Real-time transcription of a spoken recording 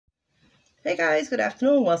Hey guys, good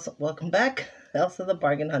afternoon. Welcome back. Elsa the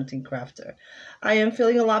Bargain Hunting Crafter. I am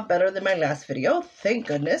feeling a lot better than my last video. Thank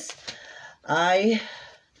goodness.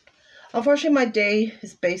 Unfortunately, my day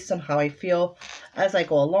is based on how I feel as I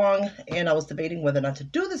go along, and I was debating whether or not to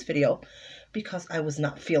do this video because I was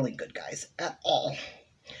not feeling good, guys, at all.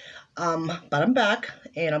 But I'm back,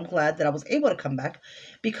 and I'm glad that I was able to come back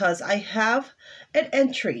because I have an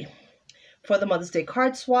entry for the Mother's Day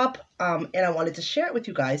card swap, and I wanted to share it with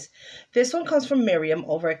you guys. This one comes from Miriam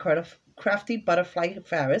over at Crafty Butterfly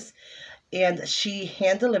Farris, and she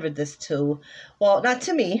hand-delivered this to, well, not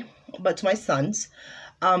to me, but to my sons.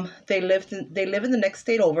 They live in the next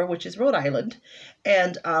state over, which is Rhode Island,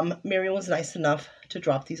 and Miriam was nice enough to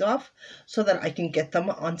drop these off so that I can get them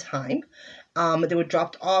on time. They were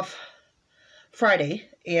dropped off Friday,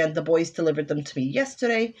 and the boys delivered them to me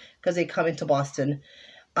yesterday because they come into Boston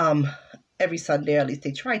every Sunday, or at least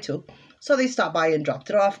they try to. So they stopped by and dropped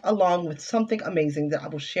it off, along with something amazing that I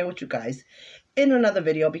will share with you guys in another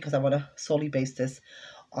video because I want to solely base this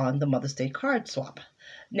on the Mother's Day card swap.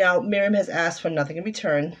 Now, Miriam has asked for nothing in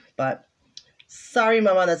return, but sorry,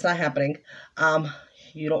 Mama, that's not happening.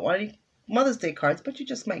 You don't want any Mother's Day cards, but you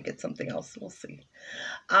just might get something else. We'll see.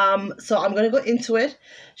 So I'm going to go into it.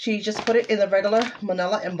 She just put it in a regular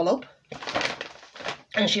manila envelope,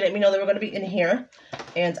 and she let me know they were going to be in here.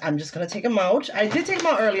 And I'm just going to take them out. I did take them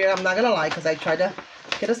out earlier, I'm not going to lie, because I tried to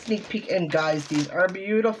get a sneak peek. And guys, these are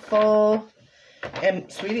beautiful.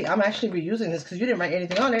 And sweetie, I'm actually reusing this because you didn't write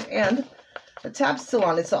anything on it. And the tab's still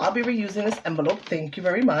on it, so I'll be reusing this envelope. Thank you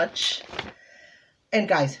very much. And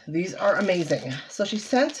guys, these are amazing. So she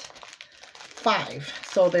sent 5.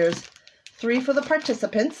 So there's 3 for the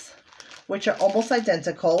participants, which are almost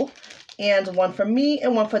identical. And 1 for me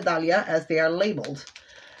and 1 for Dahlia, as they are labeled.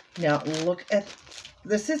 Now, look at...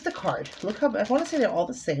 This is the card. Look how, I want to say they're all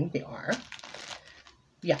the same. They are.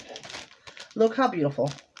 Yeah. Look how beautiful.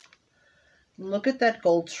 Look at that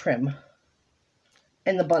gold trim.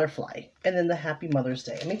 And the butterfly. And then the Happy Mother's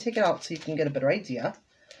Day. Let me take it out so you can get a better idea.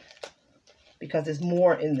 Because there's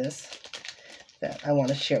more in this that I want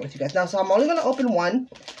to share with you guys. Now, so I'm only going to open one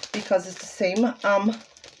because it's the same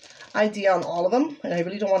idea on all of them. And I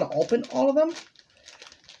really don't want to open all of them.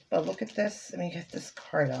 But look at this. Let me get this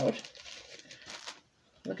card out.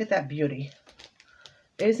 Look at that beauty.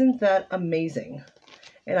 Isn't that amazing?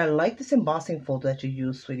 And I like this embossing folder that you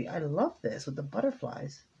use, sweetie. I love this with the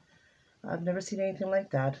butterflies. I've never seen anything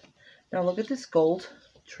like that. Now look at this gold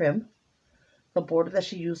trim. The border that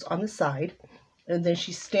she used on the side. And then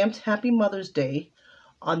she stamped Happy Mother's Day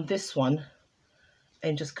on this one.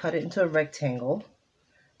 And just cut it into a rectangle.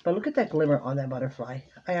 But look at that glimmer on that butterfly.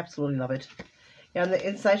 I absolutely love it. And on the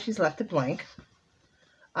inside, she's left it blank.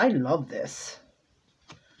 I love this.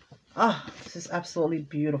 Ah, this is absolutely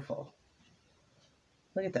beautiful.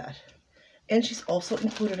 Look at that. And she's also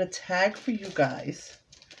included a tag for you guys.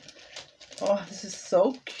 Oh, this is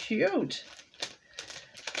so cute.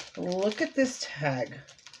 Look at this tag.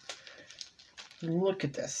 Look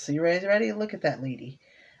at this. So you ready? Look at that lady.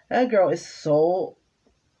 That girl is so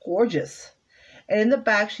gorgeous. And in the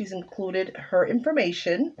back, she's included her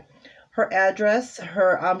information, her address,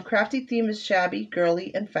 her crafty theme is shabby,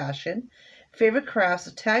 girly, and fashion. Favorite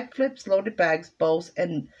crafts, tag flips, loaded bags, bows,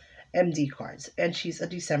 and MD cards. And she's a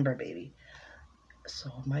December baby. So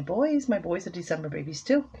my boys are December babies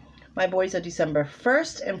too. My boys are December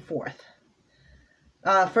 1st and 4th.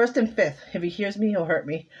 1st and 5th. If he hears me, he'll hurt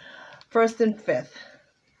me. 1st and 5th.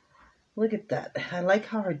 Look at that. I like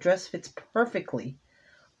how her dress fits perfectly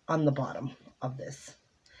on the bottom of this.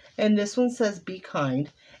 And this one says be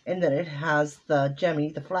kind. And then it has the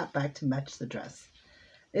Jemmy, the flat back, to match the dress.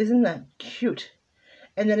 Isn't that cute?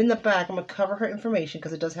 And then in the back, I'm going to cover her information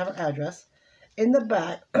because it does have her address. In the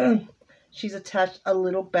back, she's attached a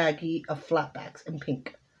little baggie of flatbacks in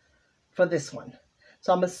pink for this one.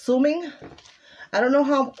 So I'm assuming, I don't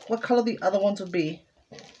know what color the other ones would be.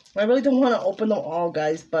 I really don't want to open them all,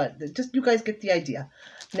 guys, but just you guys get the idea.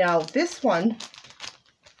 Now, this one,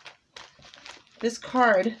 this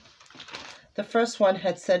card, the first one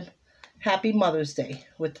had said Happy Mother's Day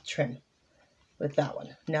with the trim. With that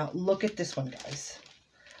one. Now look at this one, guys.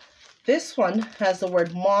 This one has the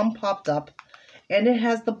word mom popped up, and it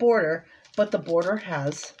has the border, but the border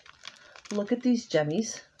has, look at these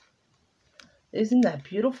jemmies. Isn't that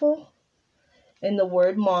beautiful? And the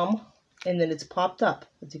word mom, and then it's popped up,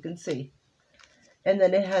 as you can see. And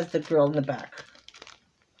then it has the girl in the back.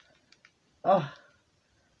 Oh,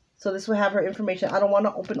 so this will have her information. I don't want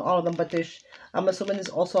to open all of them, but I'm assuming there's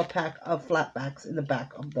also a pack of flatbacks in the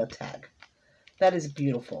back of the tag. That is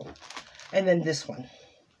beautiful. And then this one.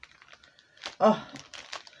 Oh,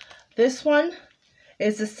 this one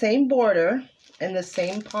It's the same border and the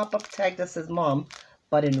same pop-up tag that says mom,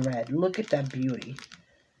 but in red. Look at that beauty.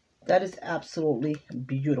 That is absolutely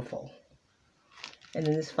beautiful. And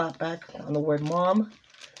then this flat back on the word mom.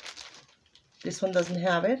 This one doesn't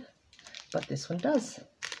have it, but this one does. Isn't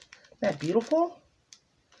that beautiful?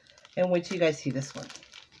 And wait till you guys see this one.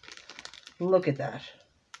 Look at that.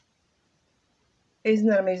 Isn't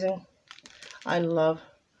that amazing? I love.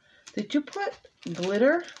 Did you put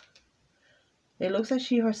glitter? It looks like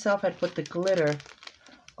she herself had put the glitter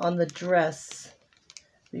on the dress.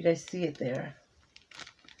 You guys see it there.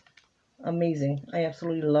 Amazing. I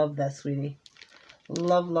absolutely love that, sweetie.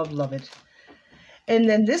 Love, love, love it. And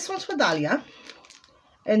then this one's for Dahlia.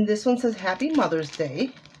 And this one says Happy Mother's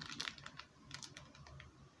Day.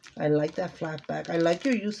 I like that flat back. I like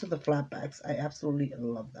your use of the flat backs. I absolutely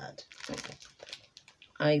love that.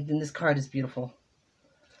 Then this card is beautiful.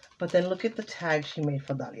 But then look at the tag she made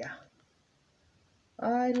for Dahlia.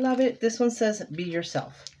 I love it. This one says Be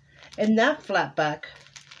Yourself. And that flat back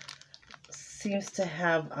seems to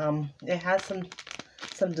have, it has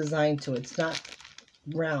some design to it. It's not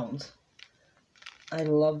round. I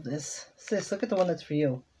love this. Sis, look at the one that's for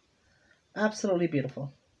you. Absolutely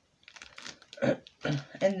beautiful.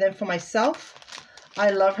 And then for myself,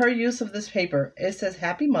 I love her use of this paper. It says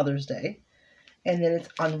Happy Mother's Day. And then it's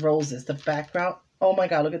on roses. The background, oh my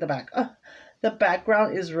God, look at the back. The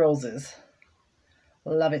background is roses.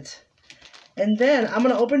 Love it. And then I'm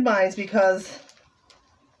going to open mine because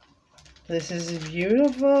this is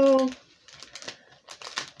beautiful.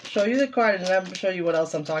 Show you the card and then I'll show you what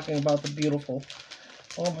else I'm talking about. The beautiful.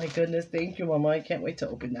 Oh my goodness. Thank you, Mama. I can't wait to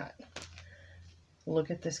open that. Look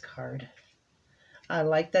at this card. I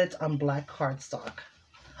like that it's on black cardstock.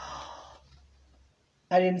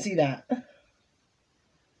 I didn't see that.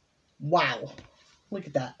 Wow. Look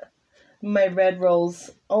at that. My red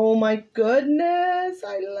rose. Oh my goodness.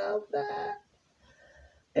 I love that.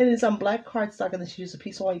 And it's on black cardstock and then she used a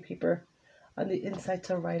piece of white paper on the inside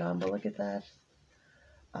to write on. But look at that.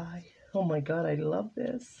 Oh my God. I love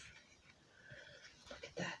this. Look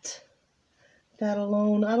at that. That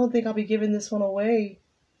alone. I don't think I'll be giving this one away.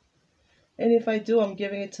 And if I do, I'm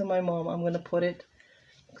giving it to my mom. I'm going to put it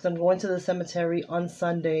because I'm going to the cemetery on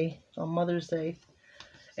Sunday, on Mother's Day.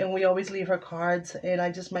 And we always leave her cards. And I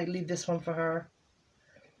just might leave this one for her.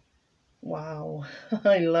 Wow.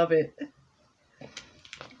 I love it.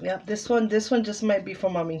 Yep, this one just might be for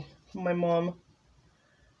mommy. For my mom.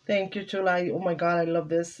 Thank you, July. Oh my God, I love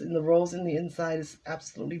this. And the rose in the inside is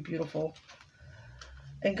absolutely beautiful.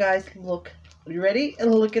 And guys, look. Are you ready?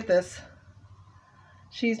 And look at this.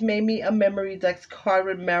 She's made me a memory deck card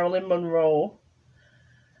with Marilyn Monroe.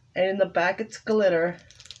 And in the back it's glitter.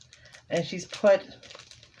 And she's put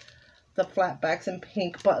the flat backs in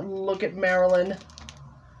pink. But look at Marilyn.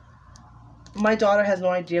 My daughter has no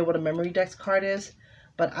idea what a memory deck card is.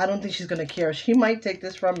 But I don't think she's going to care. She might take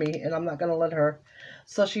this from me. And I'm not going to let her.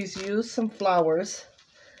 So she's used some flowers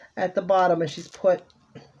at the bottom. And she's put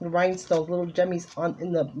rhinestones, little gemmies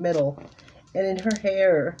in the middle. And in her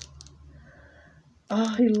hair.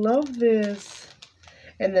 Oh, I love this.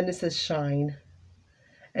 And then it says shine.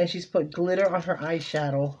 And she's put glitter on her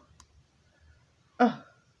eyeshadow. Oh,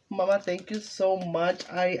 Mama, thank you so much.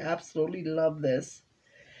 I absolutely love this.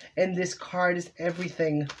 And this card is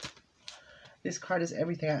everything. This card is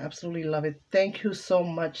everything. I absolutely love it. Thank you so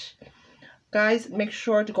much. Guys, make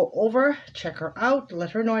sure to go over, check her out.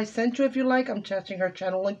 Let her know I sent you if you like. I'm chatting her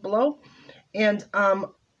channel link below. And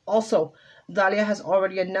also, Dahlia has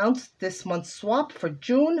already announced this month's swap for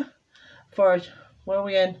June. For, what are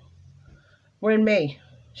we in? We're in May.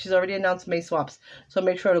 She's already announced May swaps. So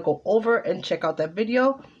make sure to go over and check out that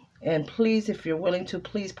video. And please, if you're willing to,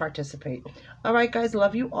 please participate. All right, guys.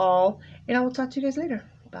 Love you all. And I will talk to you guys later.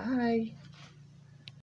 Bye.